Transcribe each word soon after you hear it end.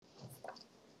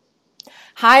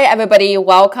Hi, everybody.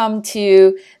 Welcome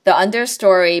to the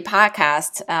Understory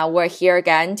podcast. We're here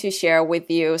again to share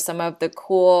with you some of the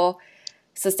cool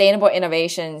sustainable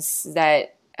innovations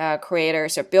that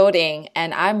creators are building.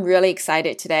 And I'm really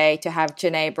excited today to have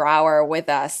Janay Brower with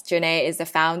us. Janay is the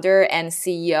founder and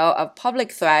CEO of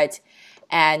Public Thread.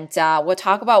 And we'll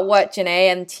talk about what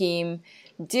Janay and team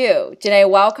do. Janay,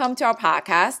 welcome to our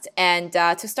podcast. And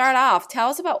to start off, tell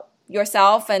us about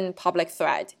yourself and Public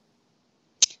Thread.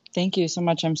 Thank you so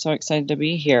much. I'm so excited to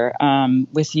be here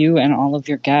with you and all of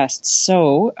your guests.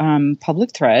 So,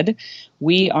 Public Thread,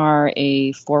 we are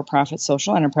a for-profit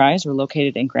social enterprise. We're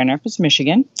located in Grand Rapids,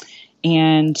 Michigan,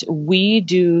 and we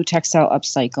do textile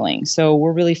upcycling. So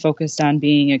we're really focused on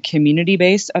being a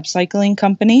community-based upcycling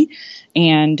company,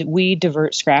 and we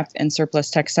divert scrap and surplus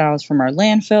textiles from our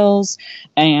landfills,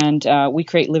 and we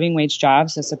create living wage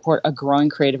jobs that support a growing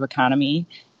creative economy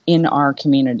in our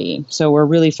community. So we're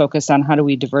really focused on how do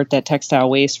we divert that textile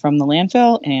waste from the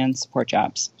landfill and support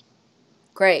jobs.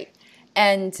 Great.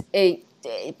 And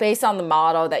based on the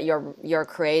model that you're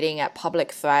creating at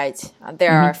Public Thread,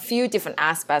 there are a few different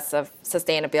aspects of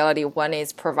sustainability. One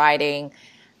is providing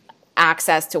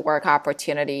access to work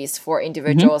opportunities for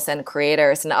individuals and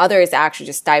creators, and the other is actually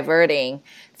just diverting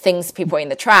things people in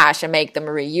the trash and make them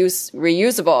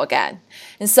reusable again.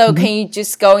 And so can you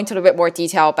just go into a little bit more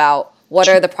detail about what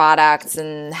are the products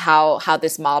and how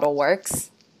this model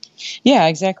works? Yeah,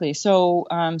 exactly. So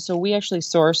we actually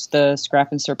source the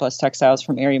scrap and surplus textiles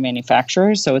from area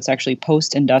manufacturers. So it's actually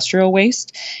post-industrial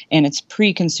waste, and it's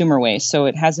pre-consumer waste. So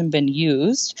it hasn't been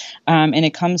used, and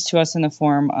it comes to us in the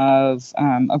form of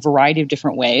a variety of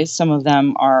different ways. Some of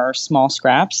them are small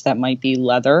scraps that might be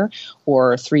leather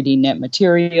or 3D knit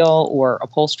material or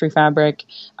upholstery fabric,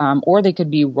 or they could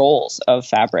be rolls of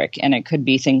fabric, and it could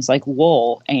be things like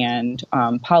wool and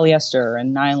polyester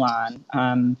and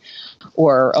nylon,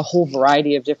 or a whole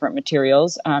variety of different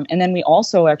materials. And then we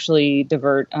also actually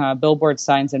divert billboard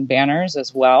signs and banners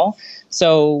as well.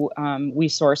 So we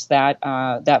source that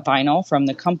vinyl from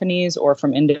the companies or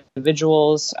from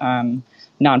individuals,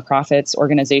 nonprofits,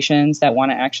 organizations that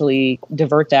want to actually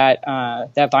divert that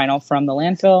vinyl from the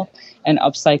landfill and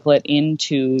upcycle it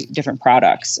into different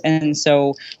products. And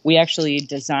so we actually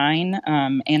design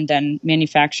and then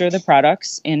manufacture the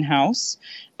products in-house.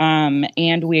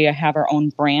 And we have our own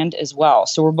brand as well.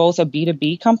 So we're both a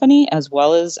B2B company as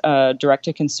well as a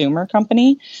direct-to-consumer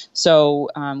company. So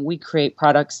we create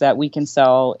products that we can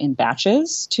sell in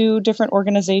batches to different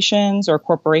organizations or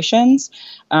corporations,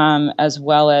 as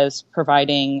well as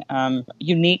providing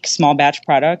unique small batch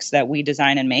products that we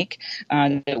design and make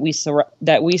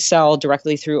that we sell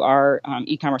directly through our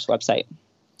e-commerce website.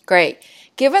 Great.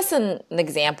 Give us an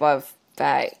example of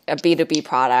a B2B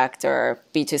product or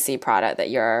B2C product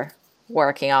that you're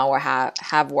working on or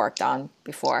have worked on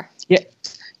before.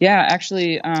 Yeah.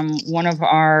 Actually, one of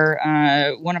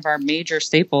our major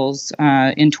staples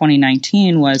in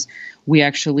 2019 was we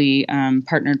actually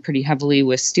partnered pretty heavily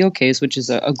with Steelcase, which is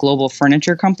a global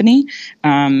furniture company.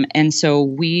 And so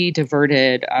we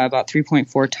diverted about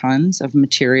 3.4 tons of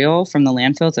material from the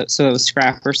landfill. So it was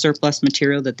scrap or surplus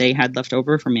material that they had left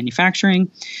over from manufacturing.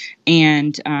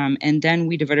 And then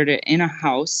we diverted it in a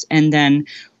house, and then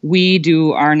we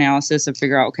do our analysis and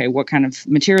figure out, okay, what kind of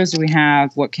materials do we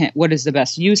have? What is the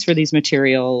best use for these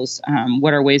materials?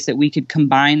 What are ways that we could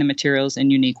combine the materials in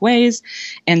unique ways?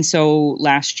 And so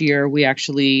last year we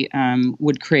actually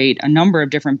would create a number of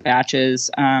different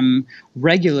batches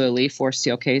regularly for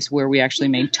Steelcase, where we actually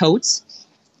made totes.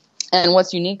 And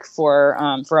what's unique for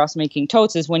us making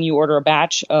totes is when you order a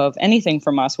batch of anything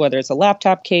from us, whether it's a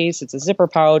laptop case, it's a zipper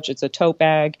pouch, it's a tote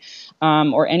bag,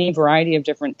 or any variety of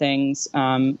different things,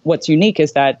 what's unique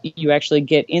is that you actually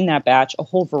get in that batch a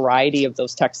whole variety of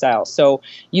those textiles. So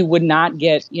you would not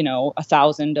get,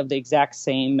 1,000 of the exact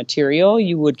same material.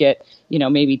 You would get,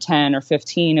 maybe 10 or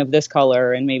 15 of this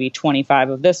color and maybe 25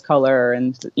 of this color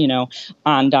and,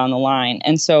 on down the line.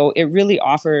 And so it really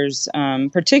offers,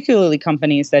 particularly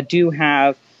companies that do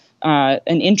have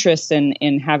an interest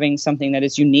in having something that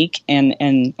is unique and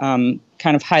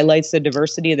kind of highlights the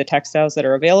diversity of the textiles that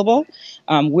are available.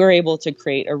 We're able to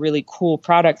create a really cool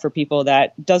product for people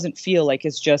that doesn't feel like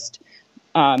it's just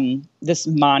this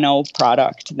mono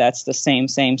product that's the same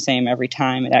every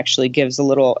time. It actually gives a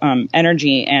little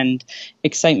energy and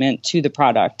excitement to the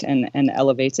product and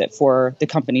elevates it for the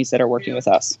companies that are working with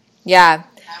us. Yeah.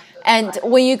 And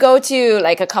when you go to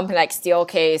like a company like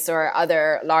Steelcase or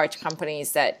other large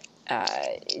companies that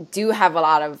do have a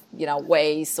lot of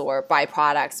waste or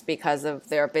byproducts because of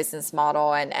their business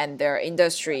model and their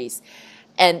industries,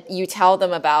 and you tell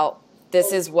them about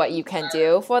this is what you can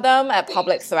do for them at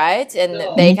public threat,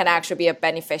 and they can actually be a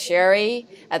beneficiary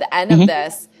at the end of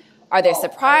this. Are they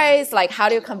surprised? Like, how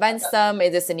do you convince them?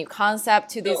 Is this a new concept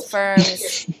to these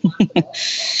firms?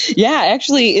 Yeah,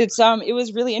 actually, it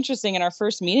was really interesting in our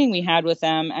first meeting we had with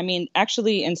them. I mean,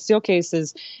 actually, and Steelcase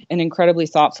is an incredibly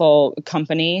thoughtful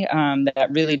company that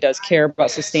really does care about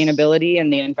sustainability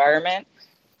and the environment.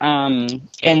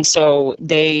 And so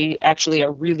they actually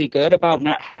are really good about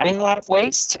not having a lot of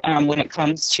waste when it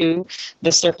comes to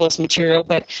the surplus material.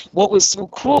 But what was so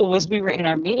cool was we were in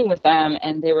our meeting with them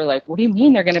and they were like, what do you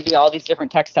mean they're going to be all these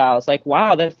different textiles? Like,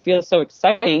 wow, that feels so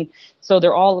exciting. So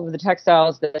they're all of the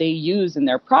textiles that they use in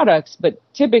their products, but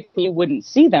typically you wouldn't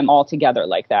see them all together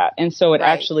like that. And so it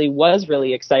actually was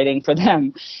really exciting for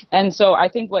them. And so I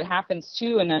think what happens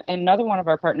too, and another one of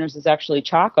our partners is actually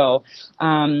Chaco.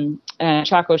 And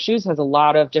Chaco Shoes has a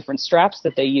lot of different straps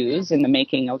that they use in the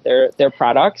making of their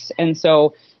products. And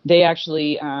so they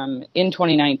actually, in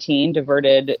 2019,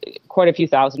 diverted quite a few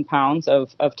thousand pounds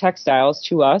of textiles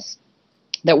to us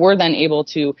that we're then able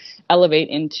to elevate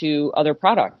into other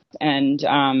products. And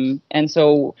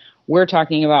so we're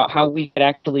talking about how we could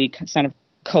actually kind of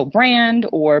co-brand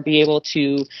or be able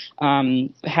to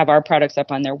have our products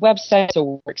up on their website.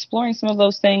 So we're exploring some of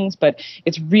those things, but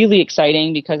it's really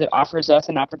exciting because it offers us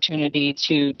an opportunity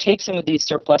to take some of these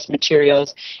surplus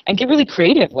materials and get really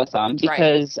creative with them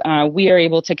because we are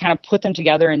able to kind of put them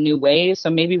together in new ways. So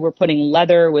maybe we're putting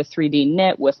leather with 3D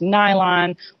knit, with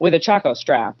nylon, with a Chaco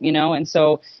strap, and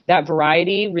so that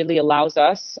variety really allows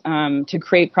us to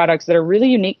create products that are really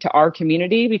unique to our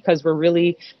community because we're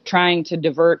really trying to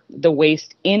divert the waste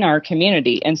in our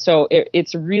community. And so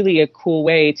it's really a cool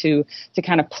way to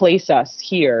kind of place us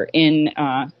here in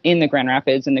the Grand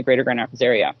Rapids, in the greater Grand Rapids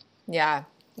area. Yeah,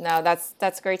 no,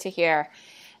 that's great to hear.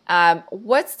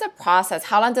 What's the process?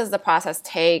 How long does the process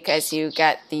take as you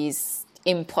get these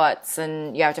inputs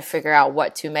and you have to figure out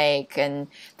what to make? And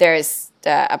there's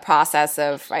a process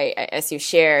of, as you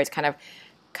shared, kind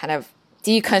of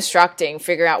deconstructing,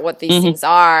 figuring out what these things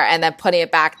are, and then putting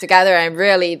it back together, and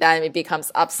really then it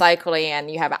becomes upcycling and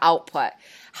you have output.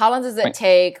 How long does it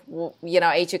take?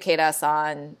 Educate us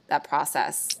on that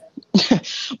process.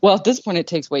 Well, at this point, it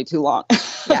takes way too long.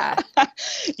 Yeah.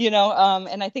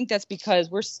 And I think that's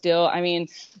because we're still,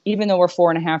 even though we're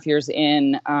 4.5 years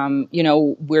in,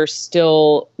 we're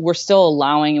still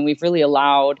allowing, and we've really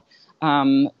allowed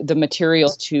the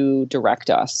materials to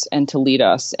direct us and to lead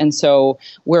us. And so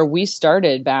where we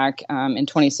started back in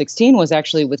 2016 was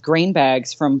actually with grain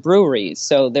bags from breweries.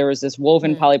 So there was this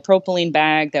woven polypropylene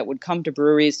bag that would come to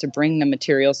breweries to bring the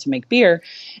materials to make beer.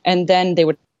 And then they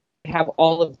would have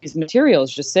all of these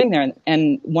materials just sitting there.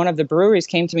 And one of the breweries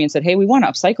came to me and said, hey, we want to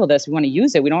upcycle this. We want to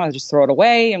use it. We don't want to just throw it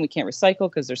away, and we can't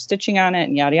recycle because there's stitching on it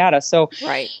and yada, yada. So,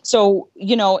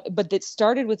 but it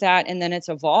started with that and then it's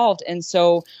evolved. And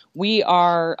so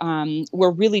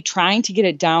we're really trying to get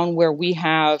it down where we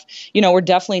have, we're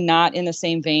definitely not in the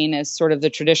same vein as sort of the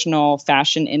traditional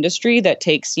fashion industry that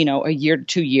takes, a year to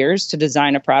 2 years to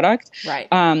design a product,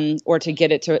 or to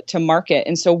get it to market.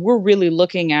 And so we're really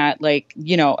looking at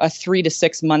a 3 to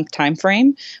 6 month time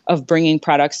frame of bringing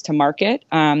products to market.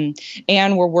 And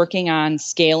we're working on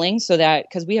scaling so that,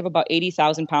 because we have about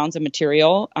 80,000 pounds of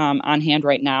material on hand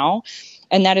right now.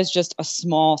 And that is just a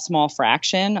small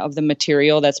fraction of the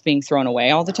material that's being thrown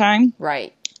away all the time.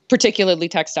 Right. Particularly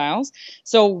textiles.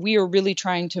 So we are really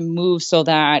trying to move so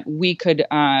that we could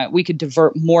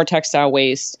divert more textile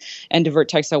waste and divert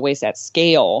textile waste at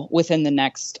scale within the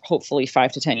next, hopefully,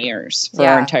 5 to 10 years for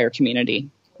our entire community.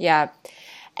 Yeah.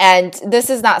 And this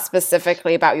is not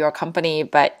specifically about your company,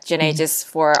 but Janay, just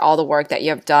for all the work that you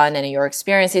have done and your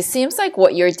experience, it seems like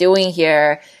what you're doing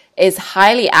here is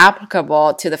highly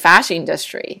applicable to the fashion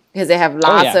industry because they have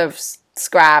lots of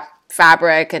scrap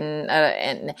fabric.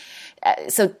 And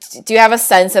so do you have a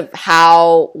sense of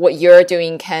how what you're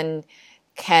doing can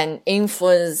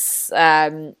influence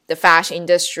the fashion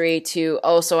industry to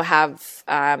also have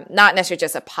not necessarily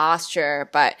just a posture,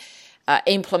 but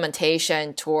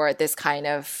implementation toward this kind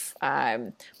of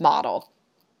model?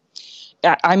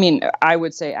 I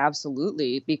would say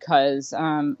absolutely, because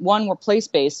one, we're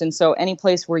place-based. And so any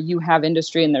place where you have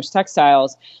industry and there's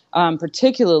textiles,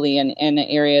 particularly in an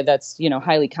area that's,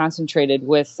 highly concentrated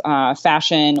with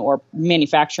fashion or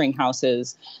manufacturing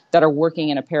houses that are working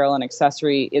in apparel and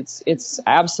accessory, it's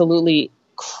absolutely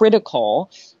critical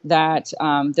that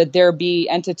there be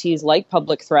entities like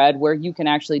Public Thread where you can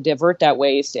actually divert that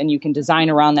waste and you can design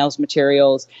around those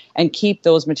materials and keep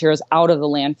those materials out of the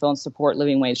landfill and support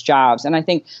living wage jobs. And I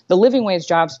think the living wage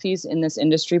jobs piece in this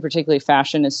industry, particularly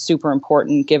fashion, is super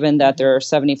important given that there are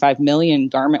 75 million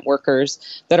garment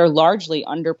workers that are largely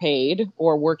underpaid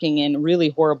or working in really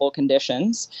horrible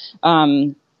conditions.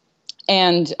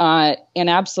 And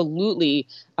absolutely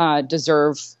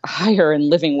deserve higher and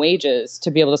living wages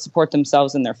to be able to support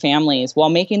themselves and their families while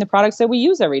making the products that we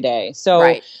use every day. So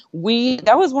Right.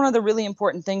 that was one of the really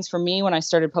important things for me when I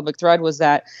started Public Thread, was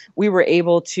that we were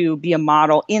able to be a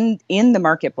model in the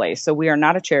marketplace. So we are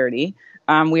not a charity.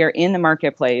 We are in the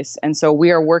marketplace. And so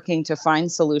we are working to find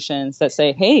solutions that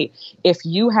say, hey, if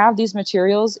you have these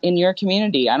materials in your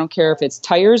community, I don't care if it's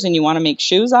tires and you want to make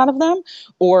shoes out of them,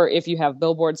 or if you have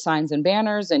billboard signs and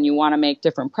banners and you want to make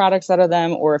different products out of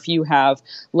them, or if you have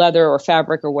leather or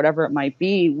fabric or whatever it might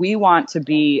be, we want to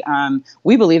be,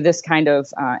 we believe this kind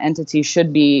of entity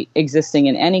should be existing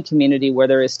in any community where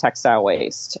there is textile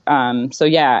waste. So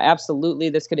yeah, absolutely,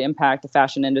 this could impact the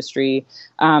fashion industry,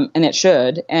 and it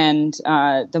should. And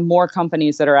the more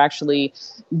companies that are actually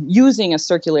using a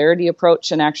circularity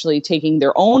approach and actually taking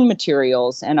their own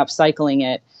materials and upcycling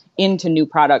it into new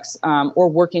products, or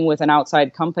working with an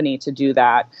outside company to do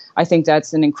that, I think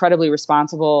that's an incredibly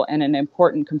responsible and an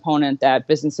important component that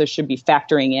businesses should be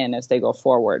factoring in as they go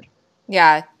forward.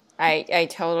 Yeah, I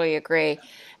totally agree.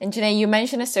 And Janay, you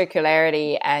mentioned a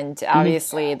circularity, and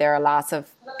obviously there are lots of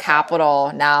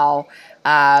capital now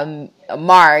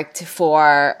marked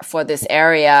for this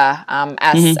area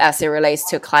as it relates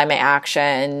to climate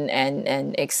action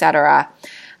and et cetera.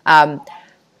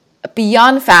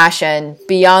 Beyond fashion,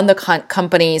 beyond the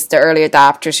companies, the early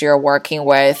adopters you're working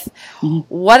with,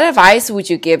 what advice would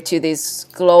you give to these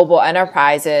global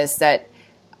enterprises that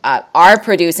are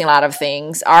producing a lot of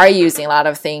things, are using a lot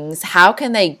of things? How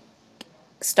can they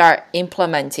start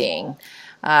implementing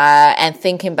and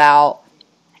thinking about,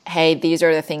 hey, these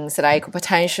are the things that I could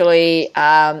potentially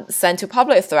send to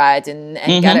Public Thread and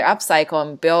get it upcycled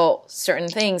and build certain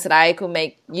things that I could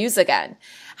make use again?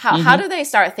 How do they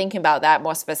start thinking about that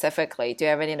more specifically? Do you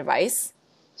have any advice?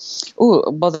 Oh,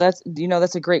 well,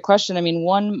 that's a great question. I mean,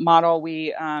 one model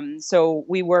we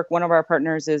work, one of our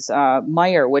partners is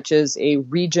Meijer, which is a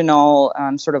regional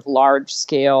sort of large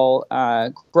scale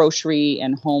grocery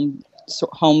and home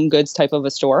goods type of a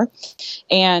store.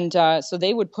 And so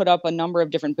they would put up a number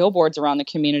of different billboards around the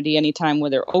community anytime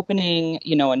where they're opening,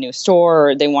 a new store,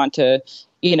 or they want to,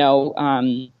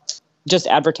 just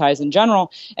advertise in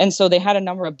general. And so they had a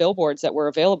number of billboards that were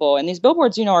available. And these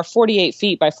billboards, are 48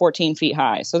 feet by 14 feet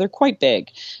high. So they're quite big.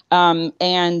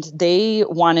 And they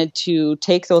wanted to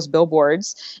take those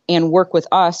billboards and work with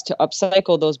us to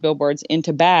upcycle those billboards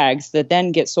into bags that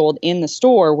then get sold in the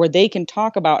store, where they can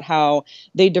talk about how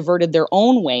they diverted their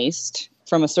own waste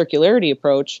from a circularity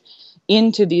approach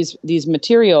into these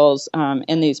materials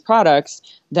and these products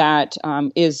that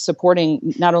is supporting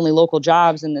not only local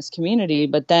jobs in this community,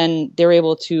 but then they're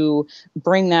able to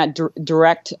bring that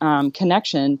direct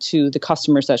connection to the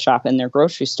customers that shop in their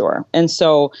grocery store. And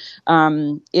so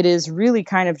it is really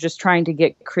kind of just trying to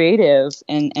get creative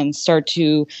and start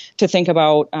to think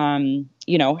about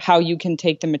how you can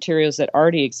take the materials that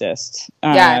already exist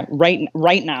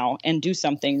right now and do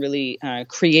something really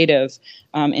creative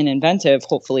and inventive,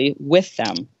 hopefully, with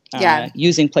them.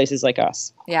 Using places like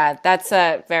us. Yeah, that's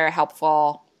a very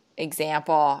helpful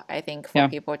example, I think, for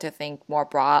people to think more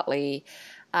broadly.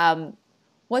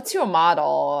 What's your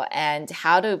model, and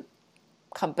how do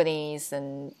companies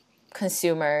and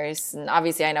consumers, and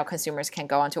obviously I know consumers can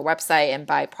go onto a website and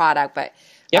buy product, but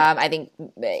I think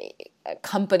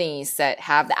companies that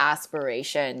have the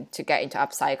aspiration to get into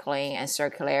upcycling and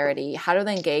circularity, how do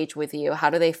they engage with you? How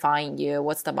do they find you?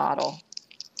 What's the model?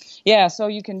 Yeah, so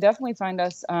you can definitely find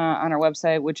us on our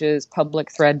website, which is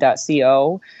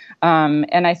publicthread.co.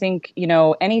 And I think,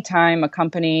 anytime a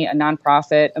company, a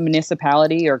nonprofit, a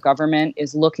municipality, or government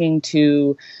is looking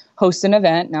to host an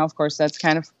event, now, of course, that's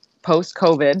kind of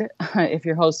post-COVID, if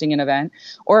you're hosting an event,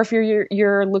 or if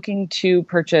you're looking to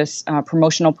purchase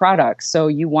promotional products, so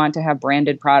you want to have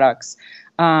branded products,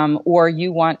 or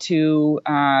you want to,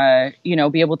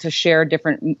 be able to share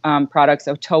different products,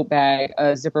 a tote bag,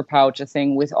 a zipper pouch, a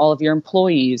thing with all of your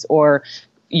employees or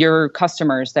your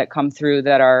customers that come through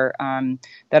that are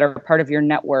part of your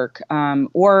network,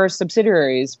 or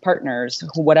subsidiaries, partners,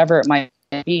 whatever it might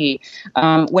be.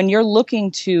 When you're looking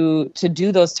to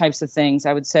do those types of things,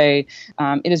 I would say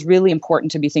it is really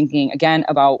important to be thinking again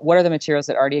about what are the materials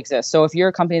that already exist. So if you're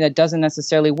a company that doesn't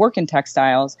necessarily work in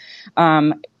textiles,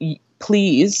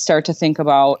 please start to think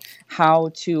about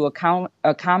how to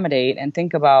accommodate and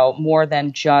think about more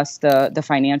than just the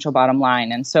financial bottom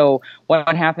line. And so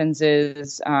what happens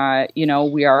is,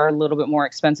 we are a little bit more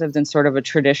expensive than sort of a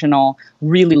traditional,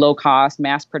 really low cost,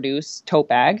 mass produced tote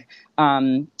bag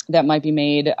that might be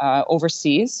made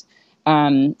overseas.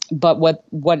 But what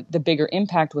the bigger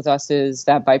impact with us is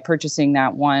that by purchasing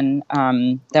that one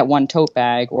tote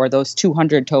bag, or those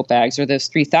 200 tote bags, or those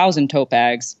 3,000 tote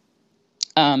bags,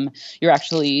 you're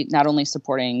actually not only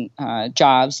supporting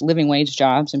jobs, living wage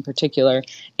jobs in particular,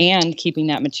 and keeping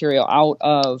that material out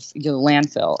of the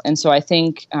landfill. And so I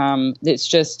think it's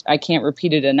just, I can't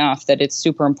repeat it enough that it's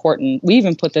super important. We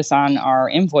even put this on our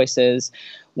invoices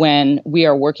when we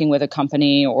are working with a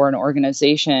company or an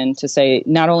organization to say,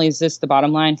 not only is this the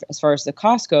bottom line as far as the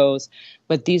cost goes,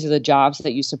 but these are the jobs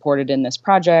that you supported in this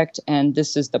project, and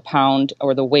this is the pound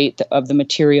or the weight of the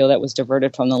material that was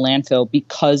diverted from the landfill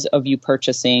because of you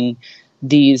purchasing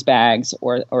these bags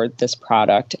or this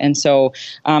product. And so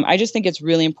I just think it's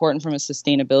really important from a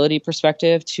sustainability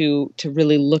perspective to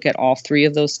really look at all three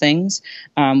of those things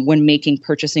when making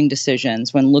purchasing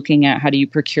decisions, when looking at how do you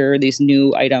procure these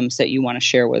new items that you want to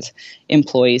share with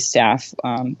employees, staff,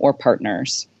 or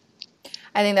partners.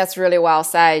 I think that's really well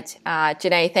said.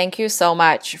 Janay, thank you so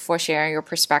much for sharing your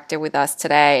perspective with us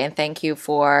today, and thank you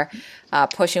for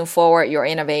pushing forward your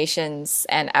innovations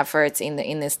and efforts in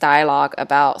this dialogue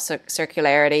about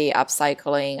circularity,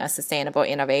 upcycling, and sustainable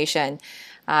innovation.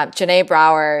 Janay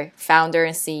Brower, founder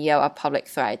and CEO of Public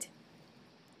Thread.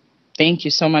 Thank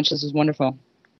you so much. This was wonderful.